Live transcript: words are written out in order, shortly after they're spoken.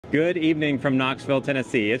Good evening from Knoxville,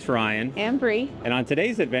 Tennessee. It's Ryan. And Brie. And on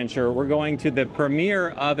today's adventure, we're going to the premiere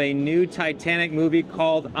of a new Titanic movie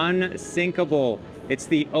called Unsinkable. It's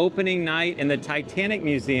the opening night in the Titanic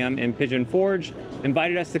Museum in Pigeon Forge.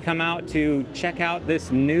 Invited us to come out to check out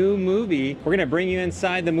this new movie. We're gonna bring you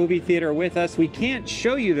inside the movie theater with us. We can't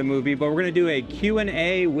show you the movie, but we're gonna do a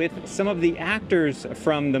Q&A with some of the actors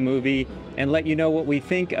from the movie and let you know what we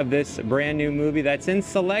think of this brand new movie that's in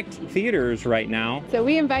select theaters right now. So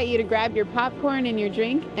we invite you to grab your popcorn and your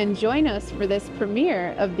drink and join us for this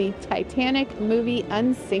premiere of the Titanic movie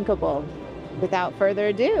Unsinkable. Without further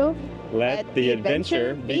ado, let the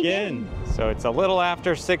adventure begin. So it's a little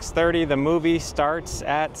after 6:30. The movie starts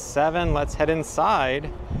at 7. Let's head inside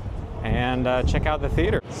and check out the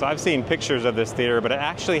theater. So I've seen pictures of this theater, but it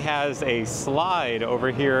actually has a slide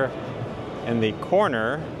over here in the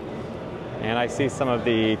corner. And I see some of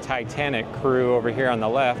the Titanic crew over here on the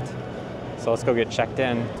left. So let's go get checked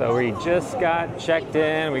in. So we just got checked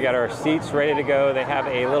in. We got our seats ready to go. They have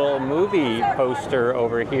a little movie poster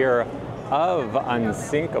over here of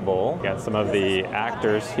Unsinkable. Got some of the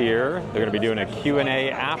actors here. They're gonna be doing a Q&A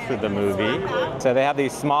after the movie. So they have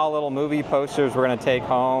these small little movie posters we're gonna take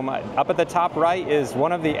home. Up at the top right is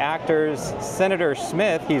one of the actors, Senator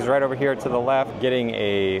Smith. He's right over here to the left getting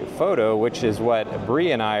a photo, which is what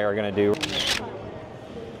Brie and I are gonna do.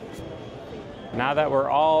 Now that we're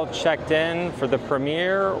all checked in for the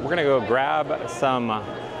premiere, we're gonna go grab some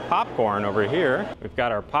popcorn over here. We've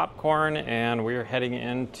got our popcorn and we're heading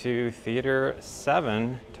into Theater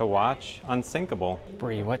 7 to watch Unsinkable.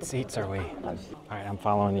 Brie, what seats are we? All right, I'm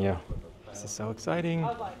following you. This is so exciting.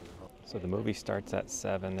 So the movie starts at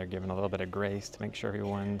 7. They're giving a little bit of grace to make sure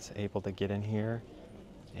everyone's able to get in here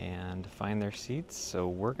and find their seats. So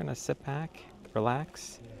we're gonna sit back,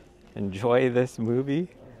 relax, enjoy this movie,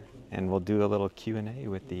 and we'll do a little Q&A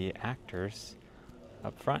with the actors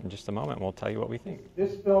up front in just a moment. We'll tell you what we think.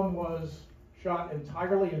 This film was shot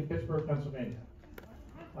entirely in Pittsburgh, Pennsylvania.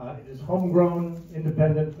 It is homegrown,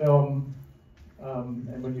 independent film,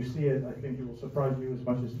 and when you see it, I think it will surprise you as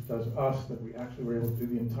much as it does us that we actually were able to do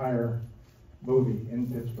the entire movie in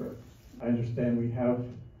Pittsburgh. I understand we have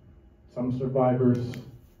some survivors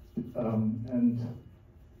and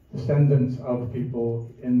descendants of people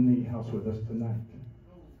in the house with us tonight.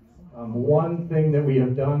 One thing that we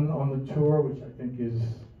have done on the tour, which I think is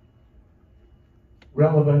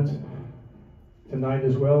relevant tonight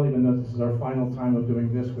as well, even though this is our final time of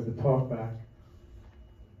doing this with the talkback,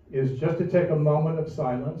 is just to take a moment of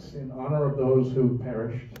silence in honor of those who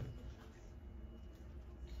perished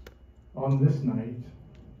on this night,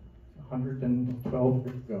 112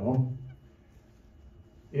 years ago,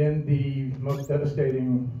 in the most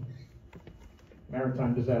devastating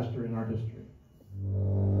maritime disaster in our history.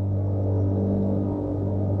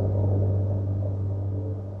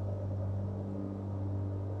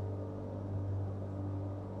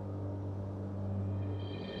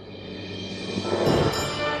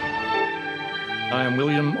 I am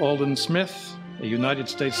William Alden Smith, a United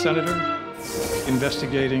States Senator,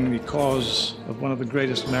 investigating the cause of one of the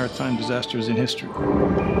greatest maritime disasters in history,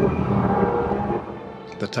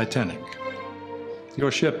 the Titanic.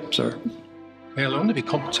 Your ship, sir. They'll only be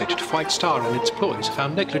compensated if White Star and its employees are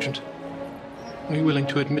found negligent. Are you willing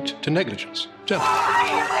to admit to negligence, gentlemen?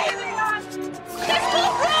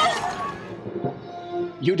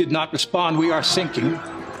 You did not respond. We are sinking,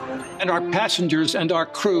 and our passengers and our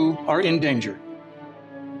crew are in danger.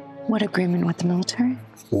 What agreement with the military?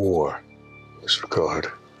 War. Disregard.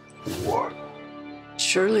 War.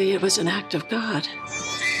 Surely it was an act of God.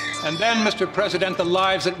 And then, Mr. President, the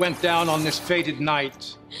lives that went down on this fated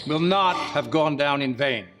night will not have gone down in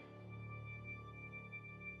vain.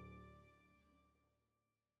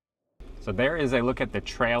 So there is a look at the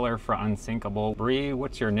trailer for Unsinkable. Brie,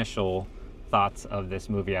 what's your initial thoughts of this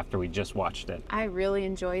movie after we just watched it? I really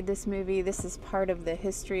enjoyed this movie. This is part of the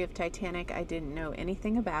history of Titanic I didn't know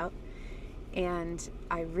anything about. And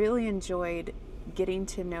I really enjoyed getting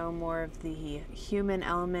to know more of the human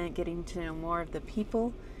element, getting to know more of the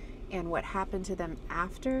people and what happened to them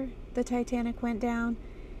after the Titanic went down.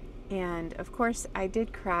 And of course, I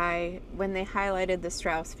did cry when they highlighted the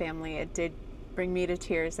Strauss family. It did bring me to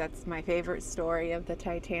tears. That's my favorite story of the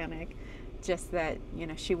Titanic. Just that, you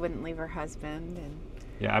know, she wouldn't leave her husband. And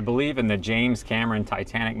yeah, I believe in the James Cameron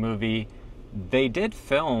Titanic movie, they did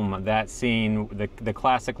film that scene, the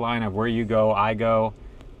classic line of "where you go, I go."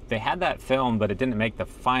 They had that film, but it didn't make the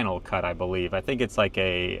final cut, I believe. I think it's like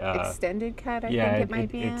a extended cut. I think it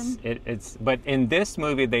might be But in this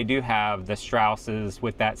movie, they do have the Strausses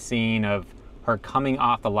with that scene of her coming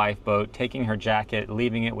off the lifeboat, taking her jacket,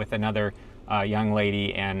 leaving it with another young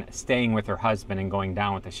lady and staying with her husband and going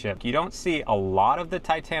down with the ship. You don't see a lot of the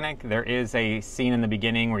Titanic. There is a scene in the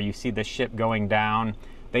beginning where you see the ship going down.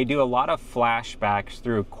 They do a lot of flashbacks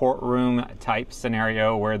through a courtroom type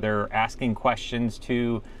scenario where they're asking questions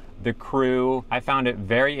to the crew. I found it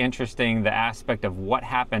very interesting, the aspect of what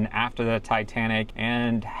happened after the Titanic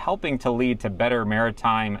and helping to lead to better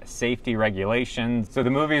maritime safety regulations. So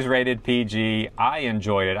the movie's rated PG. I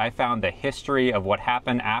enjoyed it. I found the history of what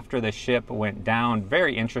happened after the ship went down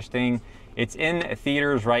very interesting. It's in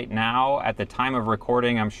theaters right now. At the time of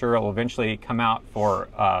recording, I'm sure it will eventually come out for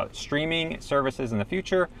streaming services in the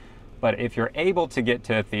future. But if you're able to get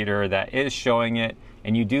to a theater that is showing it,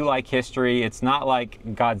 and you do like history, it's not like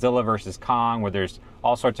Godzilla versus Kong where there's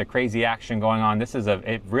all sorts of crazy action going on. This is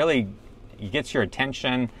it really gets your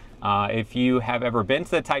attention. If you have ever been to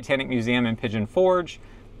the Titanic Museum in Pigeon Forge,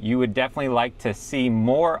 you would definitely like to see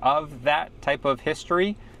more of that type of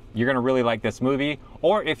history. You're gonna really like this movie.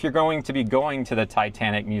 Or if you're going to be going to the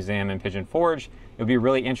Titanic Museum in Pigeon Forge, it would be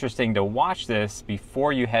really interesting to watch this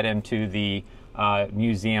before you head into the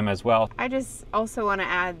museum as well. I just also want to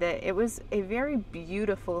add that it was a very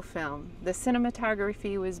beautiful film. The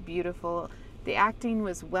cinematography was beautiful. The acting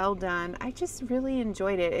was well done. I just really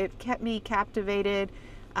enjoyed it. It kept me captivated.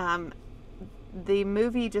 The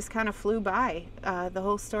movie just kind of flew by. The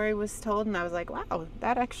whole story was told and I was like, wow,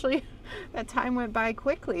 that time went by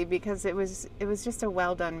quickly because it was just a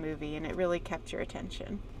well done movie and it really kept your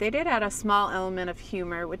attention. They did add a small element of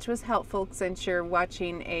humor, which was helpful since you're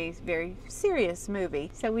watching a very serious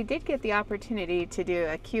movie. So we did get the opportunity to do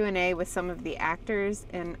a Q&A with some of the actors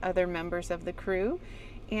and other members of the crew.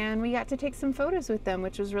 And we got to take some photos with them,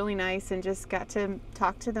 which was really nice, and just got to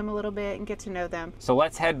talk to them a little bit and get to know them. So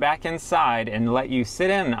let's head back inside and let you sit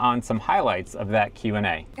in on some highlights of that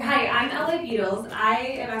Q&A. Hi, I'm LA Beatles. I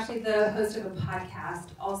am actually the host of a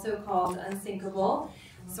podcast, also called Unsinkable.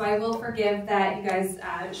 So I will forgive that you guys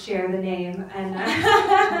share the name, and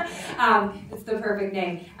it's the perfect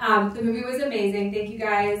name. The movie was amazing. Thank you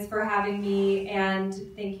guys for having me, and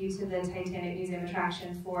thank you to the Titanic Museum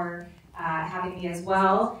attraction for having me as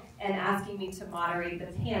well and asking me to moderate the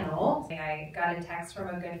panel. I got a text from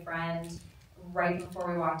a good friend right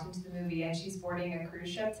before we walked into the movie, and she's boarding a cruise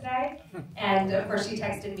ship today. And of course she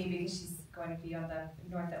texted me because she's going to be on the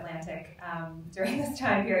North Atlantic during this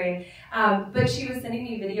time period. But she was sending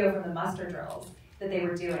me video from the muster drills that they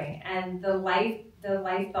were doing, and the life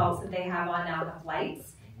belts that they have on now have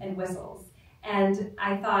lights and whistles. And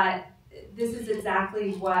I thought, this is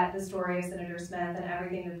exactly what the story of Senator Smith and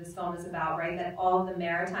everything that this film is about, right? That all of the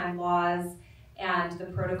maritime laws and the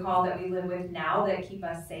protocol that we live with now that keep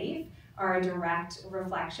us safe are a direct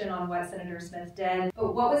reflection on what Senator Smith did.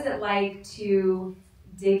 But what was it like to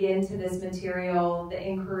dig into this material, the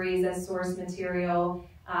inquiries as source material?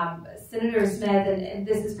 Senator Smith, and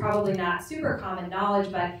this is probably not super common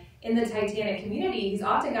knowledge, but in the Titanic community, he's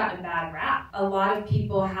often gotten a bad rap. A lot of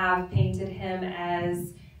people have painted him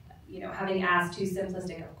as, having asked too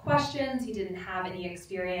simplistic of questions. He didn't have any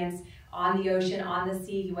experience on the ocean, on the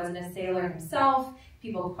sea. He wasn't a sailor himself.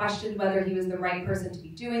 People questioned whether he was the right person to be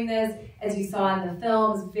doing this. As you saw in the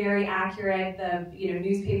films, very accurate. The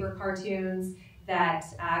newspaper cartoons that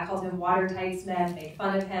called him Watertight Smith, made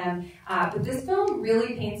fun of him. But this film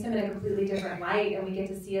really paints him in a completely different light, and we get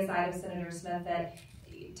to see a side of Senator Smith that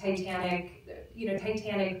Titanic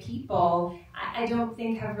people, I don't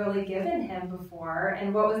think have really given him before.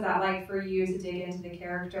 And what was that like for you to dig into the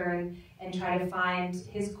character and try to find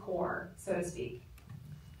his core, so to speak?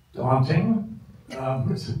 Daunting.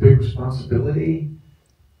 It's a big responsibility.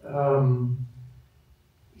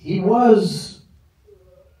 He was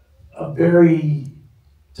a very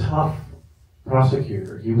tough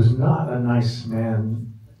prosecutor. He was not a nice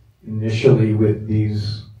man initially with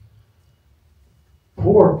these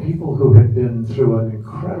poor people who had been through an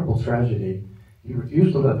incredible tragedy. He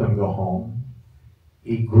refused to let them go home.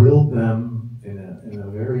 He grilled them in a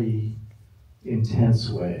very intense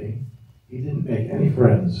way. He didn't make any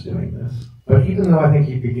friends doing this. But even though I think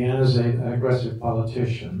he began as an aggressive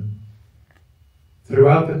politician,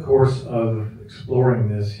 throughout the course of exploring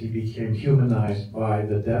this, he became humanized by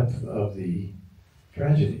the depth of the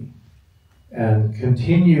tragedy and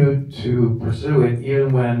continued to pursue it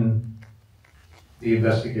even when the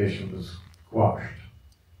investigation was quashed.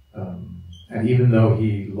 And even though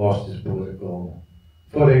he lost his political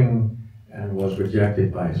footing and was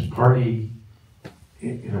rejected by his party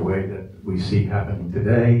in a way that we see happening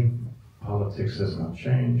today, politics has not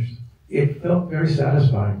changed. It felt very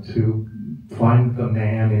satisfying to find the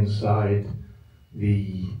man inside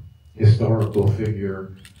the historical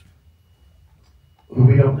figure who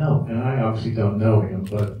we don't know. And I obviously don't know him,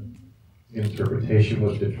 but interpretation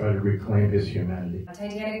was to try to reclaim his humanity.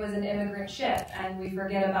 Titanic was an immigrant ship, and we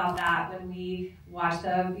forget about that when we watch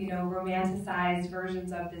the, romanticized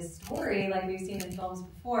versions of this story, like we've seen in films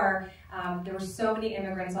before. There were so many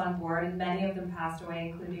immigrants on board, and many of them passed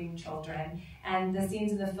away, including children. And the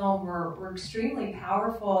scenes in the film were extremely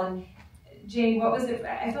powerful. And Jane, what was it?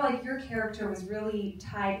 I feel like your character was really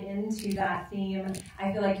tied into that theme.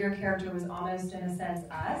 I feel like your character was almost, in a sense,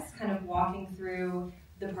 us, kind of walking through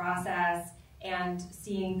the process and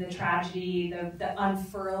seeing the tragedy, the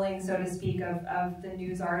unfurling, so to speak, of the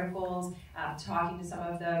news articles, talking to some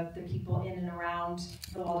of the people in and around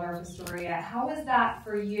the Waldorf Astoria. How was that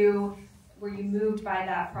for you? Were you moved by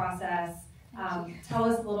that process? Tell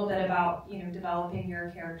us a little bit about developing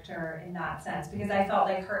your character in that sense, because I felt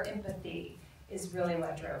like her empathy is really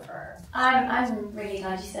what drove her. I'm really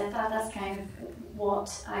glad you said that. That's kind of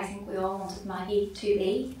what I think we all wanted Maggie to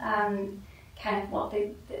be. Kind of what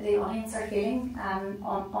the audience are feeling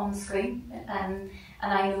on the screen. And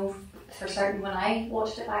I know for certain when I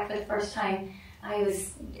watched it back for the first time, I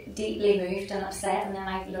was deeply moved and upset, and then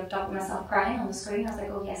I looked up at myself crying on the screen. I was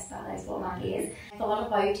like, oh yes, that is what Maggie is. I thought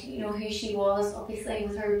about who she was, obviously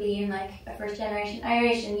with her being like a first generation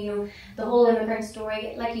Irish, and the whole immigrant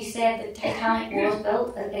story. Like you said, the Titanic was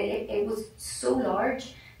built, it was so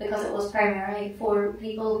large because it was primarily for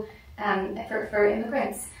people, for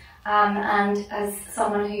immigrants. And as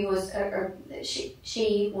someone who was,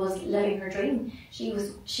 she was living her dream. She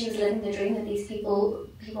was living the dream that these people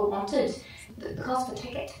wanted. The cost of a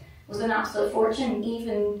ticket was an absolute fortune,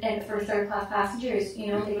 even for third-class passengers.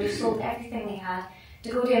 They would have sold everything they had to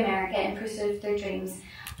go to America in pursuit of their dreams.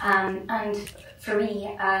 And for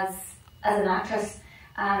me, as an actress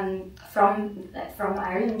from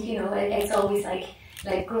Ireland, it's always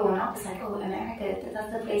like growing up. It's like, oh, America,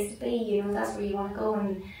 that's the place to be. That's where you want to go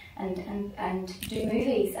and do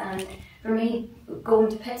movies. And for me, going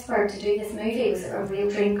to Pittsburgh to do this movie was a real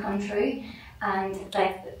dream come true. And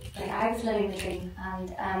like I was living the dream,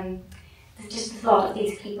 and just the thought of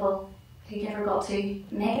these people who never got to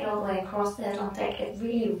make it all the way across the Atlantic, it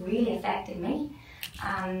really, really affected me.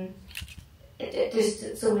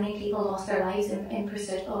 Just so many people lost their lives in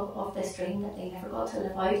pursuit of this dream that they never got to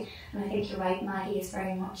live out. And I think you're right, Maggie is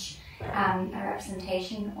very much a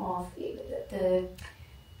representation of the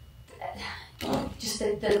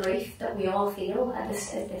grief that we all feel at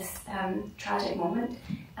this tragic moment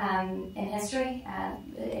in history.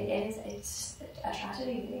 It's a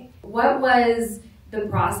tragedy, really. What was the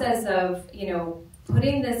process of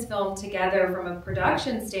putting this film together from a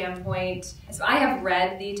production standpoint? So I have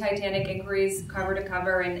read the Titanic inquiries cover to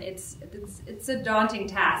cover, and it's a daunting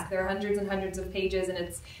task. There are hundreds and hundreds of pages, and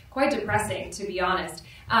it's quite depressing, to be honest.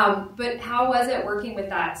 But how was it working with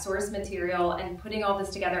that source material and putting all this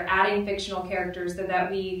together, adding fictional characters so that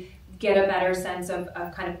we get a better sense of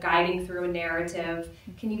kind of guiding through a narrative?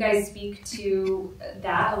 Can you guys speak to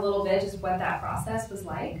that a little bit, just what that process was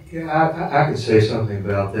like? Yeah, I could say something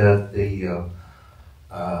about that.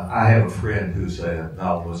 I have a friend who's a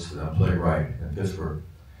novelist and a playwright in Pittsburgh,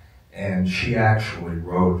 and she actually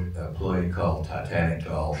wrote a play called Titanic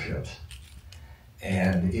to All Ships.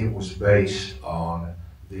 And it was based on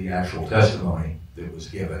the actual testimony that was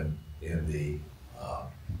given in the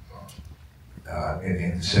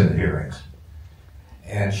Senate hearings.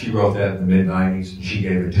 And she wrote that in the mid-90s, and she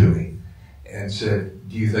gave it to me and said,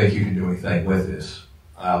 do you think you can do anything with this?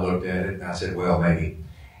 I looked at it and I said, well, maybe.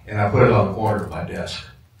 And I put it on the corner of my desk.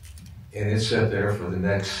 And it sat there for the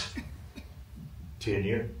next 10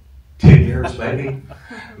 years, maybe.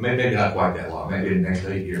 Maybe not quite that long, maybe the next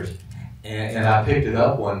 8 years. And I picked it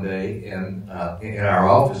up one day in our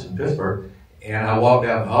office in Pittsburgh, and I walked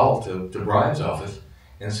down the hall to Brian's office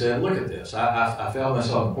and said, look at this. I found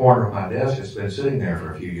this on the corner of my desk. It's been sitting there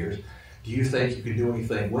for a few years. Do you think you can do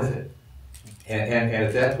anything with it? And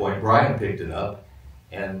at that point, Brian picked it up,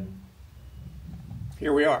 and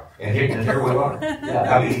here we are. And here we are.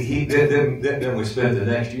 Yeah, I mean, then we spent the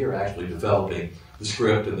next year actually developing the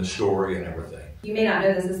script and the story and everything. You may not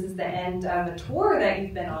know this is the end of a tour that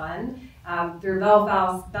you've been on through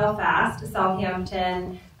Belfast,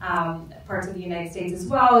 Southampton, parts of the United States as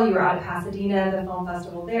well. You were out at Pasadena, the film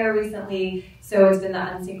festival there recently. So it's been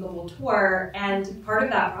the Unsinkable tour. And part of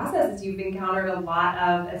that process is you've encountered a lot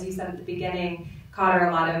of, as you said at the beginning, Cotter,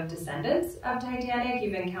 a lot of descendants of Titanic.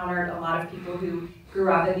 You've encountered a lot of people who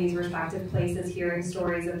grew up in these respective places, hearing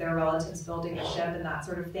stories of their relatives building a ship and that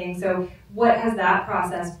sort of thing. So what has that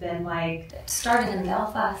process been like? It started in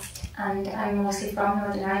Belfast, and I'm mostly from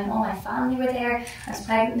Northern Ireland. All my family were there. I was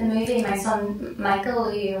pregnant in the movie. My son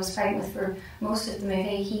Michael, who I was pregnant with for most of the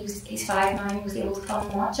movie, he's 5 now and he was able to come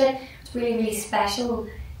and watch it. It's really, really special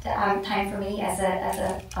time for me as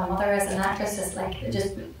a mother, as an actress, is like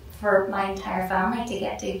just for my entire family to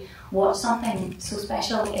get to watch something so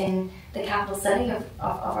special in the capital city of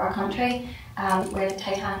our country, where the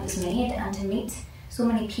Titanic was made, and to meet so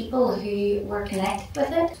many people who were connected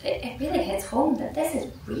with it. It really hits home that this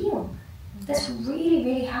is real. This really,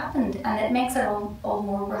 really happened, and it makes it all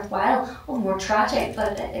more worthwhile, all more tragic,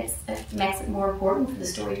 but it makes it more important for the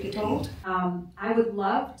story to be told. I would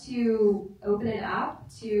love to open it up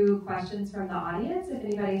to questions from the audience, if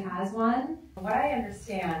anybody has one. What I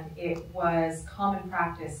understand, it was common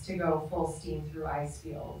practice to go full steam through ice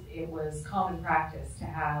fields. It was common practice to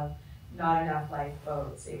have not enough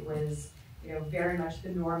lifeboats. It was, very much the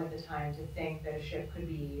norm at the time to think that a ship could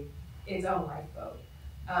be its own lifeboat.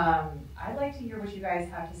 I'd like to hear what you guys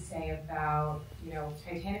have to say about,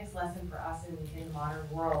 Titanic's lesson for us in the modern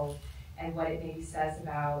world, and what it maybe says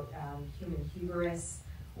about human hubris,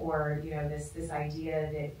 or this idea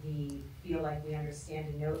that we feel like we understand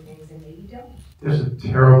and know things and maybe don't. There's a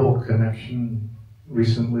terrible connection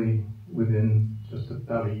recently, within just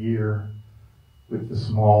about a year, with the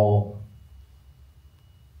small,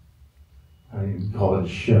 I don't even call it a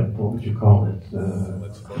ship, what would you call it?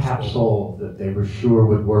 Capsule that they were sure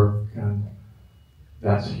would work, and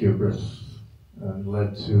that's hubris, and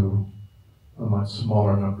led to a much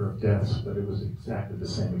smaller number of deaths, but it was exactly the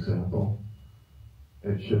same example.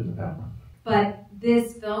 It shouldn't have happened. But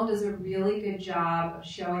this film does a really good job of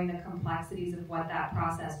showing the complexities of what that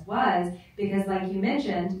process was, because like you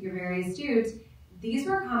mentioned, you're very astute, these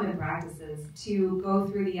were common practices to go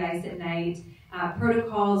through the ice at night.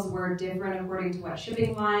 Protocols were different according to what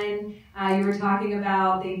shipping line you were talking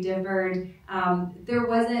about. They differed. There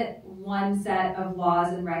wasn't one set of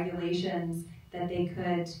laws and regulations that they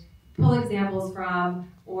could pull examples from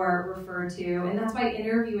or refer to. And that's why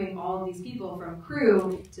interviewing all of these people, from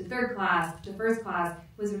crew to third class to first class,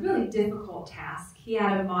 was a really difficult task. He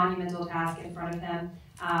had a monumental task in front of him,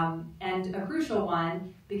 and a crucial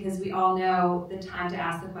one, because we all know the time to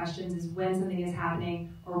ask the questions is when something is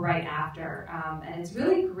happening or right after. And it's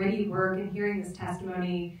really gritty work, and hearing this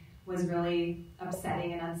testimony was really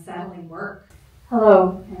upsetting and unsettling work.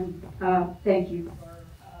 Hello, and thank you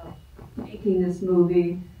for making this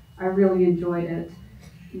movie. I really enjoyed it.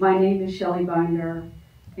 My name is Shelley Binder,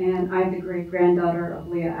 and I'm the great-granddaughter of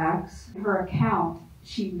Leah Axe. In her account,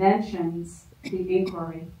 she mentions the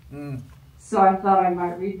inquiry. So I thought I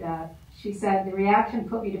might read that. She said, "The reaction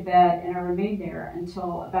put me to bed, and I remained there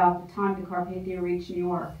until about the time the Carpathia reached New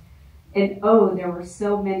York. And oh, there were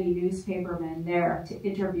so many newspapermen there to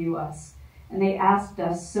interview us, and they asked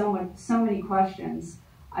us so many questions.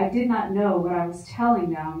 I did not know what I was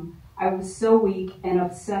telling them. I was so weak and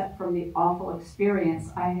upset from the awful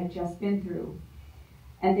experience I had just been through.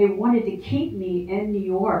 And they wanted to keep me in New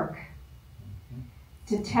York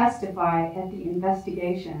to testify at the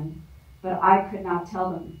investigation, but I could not tell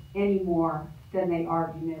them any more than they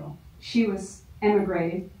already knew." She was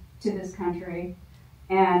emigrated to this country,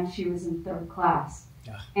 and she was in third class.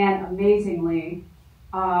 And amazingly,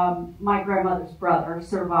 my grandmother's brother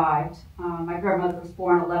survived. My grandmother was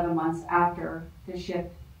born 11 months after the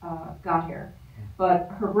ship got here. But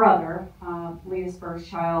her brother, Leah's first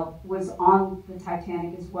child, was on the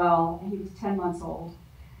Titanic as well, and he was 10 months old.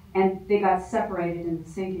 And they got separated in the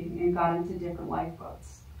sinking and got into different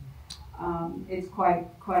lifeboats. It's quite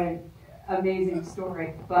an amazing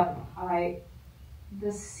story, but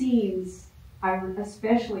the scenes I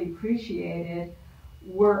especially appreciated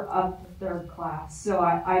were of the third class. So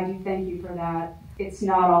I do thank you for that. It's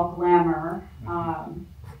not all glamour.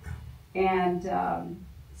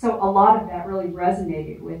 So a lot of that really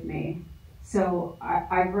resonated with me. So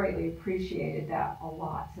I greatly appreciated that a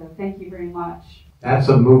lot. So thank you very much. That's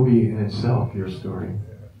a movie in itself, your story.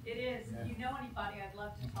 It is. If you know anybody, I'd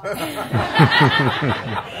love to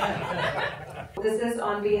talk. This is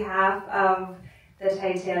on behalf of the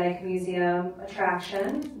Titanic Museum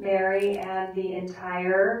attraction, Mary and the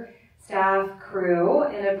entire staff crew,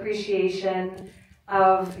 in appreciation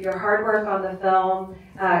of your hard work on the film.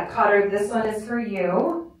 Cotter, this one is for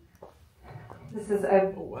you. This is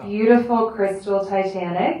a beautiful crystal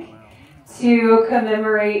Titanic to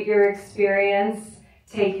commemorate your experience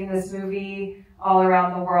taking this movie all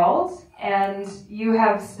around the world. And you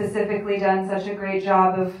have specifically done such a great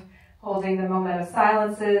job of holding the moment of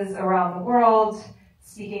silences around the world,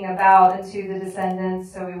 speaking about and to the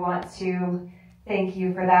descendants. So we want to thank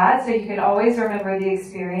you for that. So you can always remember the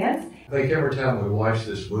experience. I think every time we watch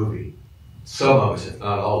this movie, some of us, if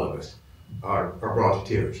not all of us, are brought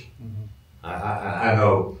to tears. I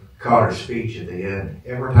know Cotter's speech at the end,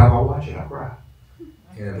 every time I watch it, I cry.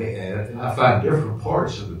 And I find different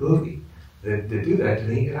parts of the movie that do that to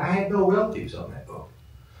me, and I had no relatives on that boat.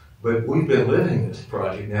 But we've been living this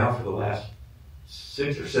project now for the last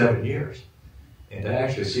 6 or 7 years. And to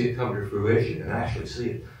actually see it come to fruition and actually see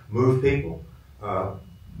it move people,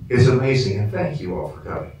 it's amazing. And thank you all for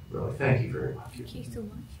coming. Really, thank you very much. Thank you so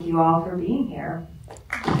much. Thank you all for being here.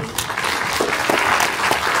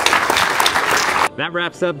 That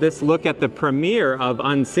wraps up this look at the premiere of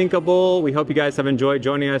Unsinkable. We hope you guys have enjoyed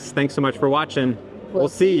joining us. Thanks so much for watching. We'll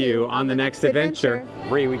see you on the next adventure.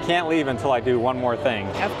 Brie, we can't leave until I do one more thing.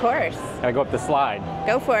 Of course. Gotta go up the slide.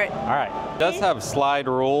 Go for it. All right. It does have slide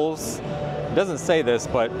rules. It doesn't say this,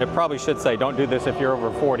 but it probably should say don't do this if you're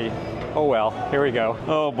over 40. Oh well, here we go.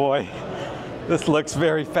 Oh boy, this looks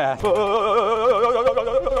very fast.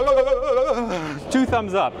 2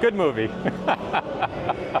 thumbs up, good movie.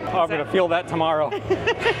 Oh, I'm gonna feel that tomorrow.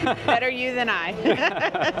 Better you than I.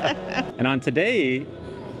 And on today,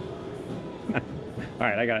 all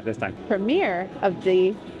right, I got it this time. Premiere of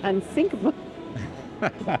the Unsinkable.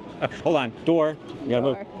 Hold on, door. You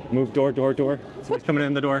gotta move. Move door. Somebody's coming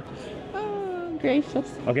in the door.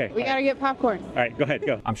 Gracious. Okay. We gotta get popcorn. All right, go ahead,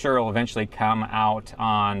 go. I'm sure it'll eventually come out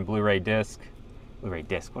on Blu-ray disc. Blu-ray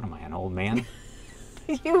disc, what am I, an old man?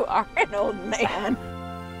 You are an old man.